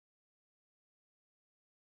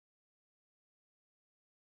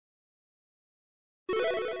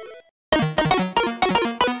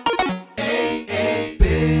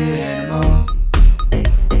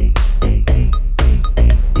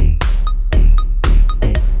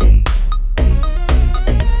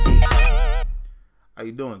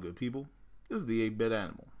you doing, good people? This is the 8-Bit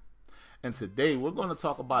Animal. And today we're going to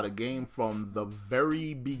talk about a game from the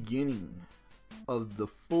very beginning of the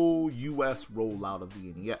full US rollout of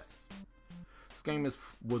the NES. This game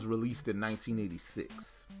was released in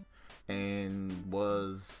 1986 and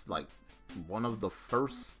was like one of the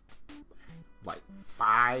first like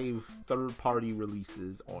 5 third-party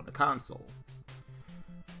releases on the console.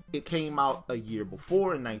 It came out a year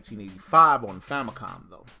before in 1985 on Famicom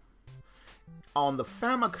though. On the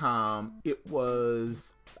Famicom, it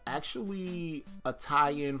was actually a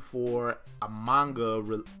tie-in for a manga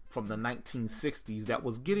from the 1960s that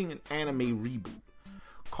was getting an anime reboot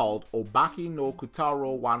called Obaki no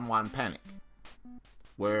Kutaro Wanwan Panic,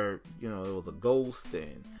 where, you know, it was a ghost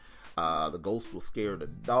and the ghost was scared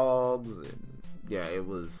of dogs, and yeah, it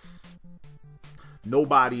was,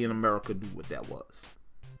 nobody in America knew what that was.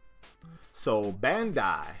 So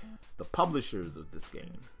Bandai, the publishers of this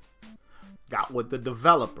game, got with the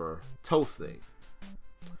developer Tosei,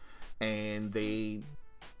 and they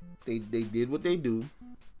did what they do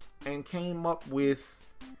and came up with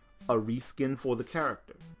a reskin for the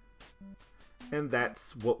character, and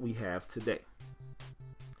that's what we have today.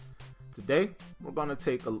 Today we're going to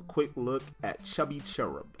take a quick look at Chubby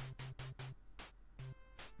Cherub.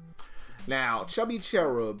 Now, Chubby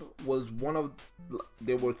Cherub was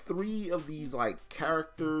there were 3 of these like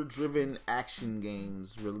character-driven action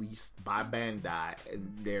games released by Bandai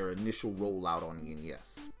in their initial rollout on the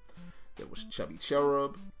NES. There was Chubby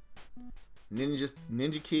Cherub,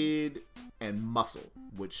 Ninja Kid, and Muscle,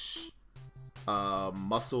 which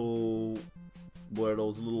Muscle were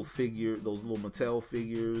those little Mattel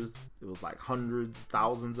figures. It was like hundreds,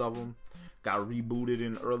 thousands of them. Got rebooted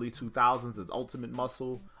in the early 2000s as Ultimate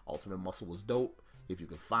Muscle. Ultimate Muscle was dope. If you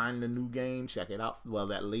can find the new game, check it out. Well,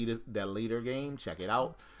 that later game, check it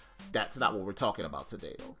out. That's not what we're talking about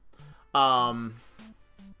today, though.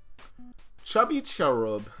 Chubby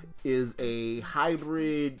Cherub is a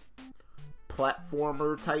hybrid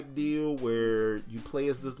platformer type deal where you play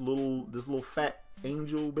as this little fat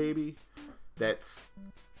angel baby that's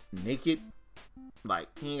naked, like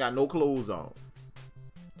he ain't got no clothes on,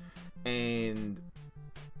 and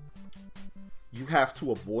you have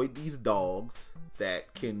to avoid these dogs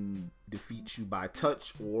that can defeat you by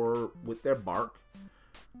touch or with their bark.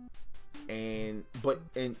 And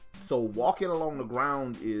so walking along the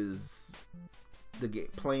ground is the game.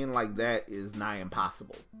 Playing like that is nigh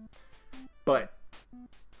impossible. But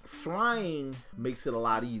flying makes it a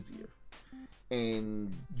lot easier.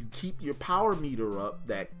 And you keep your power meter up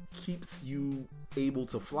that keeps you able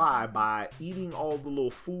to fly by eating all the little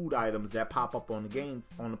food items that pop up on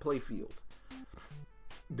the playfield.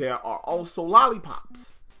 There are also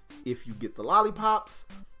lollipops. If you get the lollipops,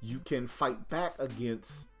 you can fight back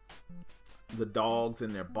against the dogs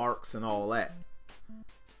and their barks and all that.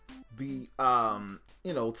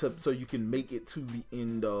 So you can make it to the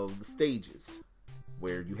end of the stages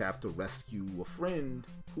where you have to rescue a friend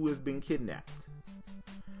who has been kidnapped.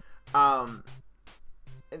 And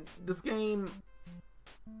this game,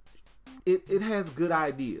 it has good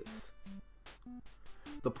ideas.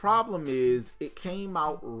 The problem is it came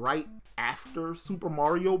out right after Super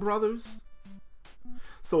Mario Brothers.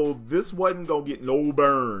 So this wasn't gonna get no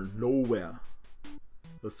burn nowhere.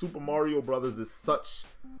 The Super Mario Brothers is such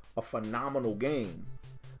a phenomenal game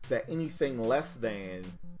that anything less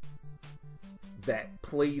than that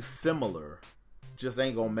plays similar just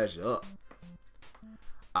ain't gonna measure up.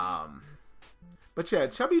 But yeah,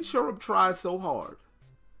 Chubby Cherub tried so hard.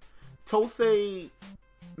 Tosei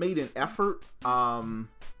made an effort.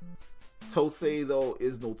 Tosei though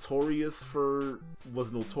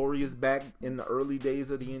was notorious back in the early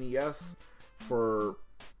days of the NES for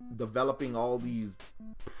developing all these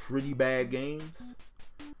pretty bad games.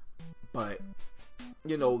 But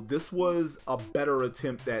you know, this was a better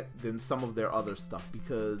attempt than some of their other stuff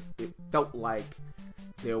because it felt like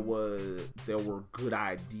there were good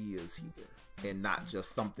ideas here and not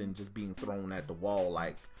just something just being thrown at the wall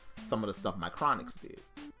like some of the stuff Micronix did.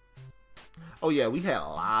 Oh yeah, we had a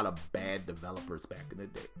lot of bad developers back in the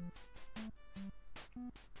day.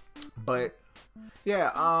 But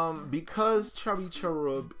yeah, because Chubby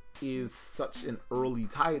Cherub is such an early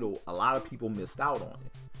title, a lot of people missed out on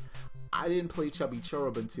it. I didn't play Chubby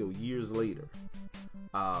Cherub until years later.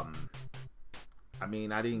 I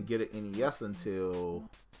didn't get an NES until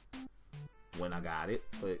when I got it,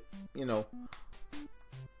 but you know,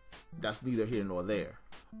 that's neither here nor there.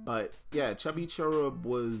 But yeah, Chubby Cherub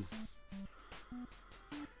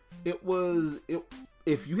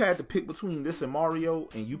if you had to pick between this and Mario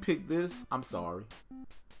and you pick this, I'm sorry.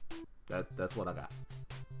 That's what I got.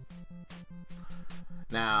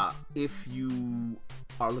 Now, if you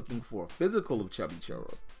are looking for a physical of Chubby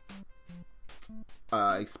Cherub,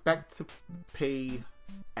 expect to pay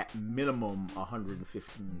at minimum $115.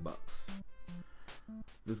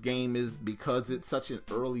 This game is, because it's such an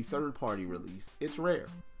early third-party release, it's rare.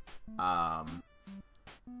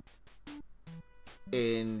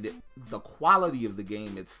 And the quality of the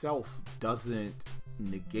game itself doesn't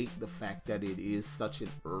negate the fact that it is such an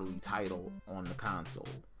early title on the console.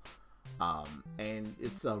 And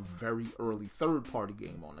it's a very early third-party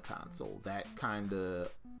game on the console. That kind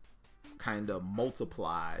of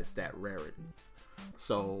multiplies that rarity.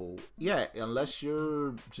 So yeah, unless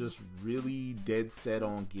you're just really dead set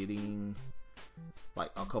on getting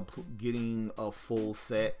like getting a full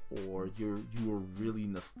set, or you are really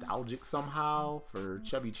nostalgic somehow for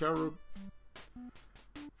Chubby Cherub,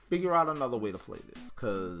 figure out another way to play this,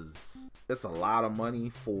 because it's a lot of money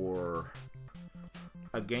for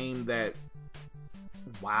a game that,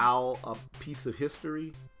 while a piece of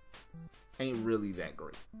history, ain't really that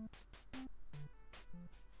great.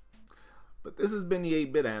 But this has been the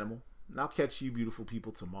 8-Bit Animal, and I'll catch you beautiful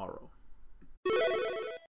people tomorrow.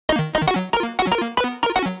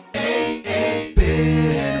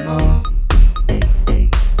 8-Bit Animal.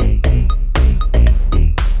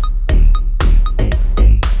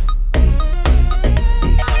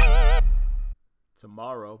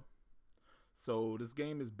 Tomorrow. So this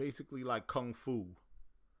game is basically like Kung Fu,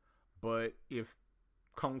 but if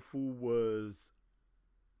Kung Fu was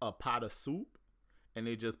a pot of soup and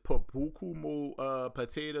they just put buku more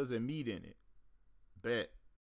potatoes and meat in it, bet.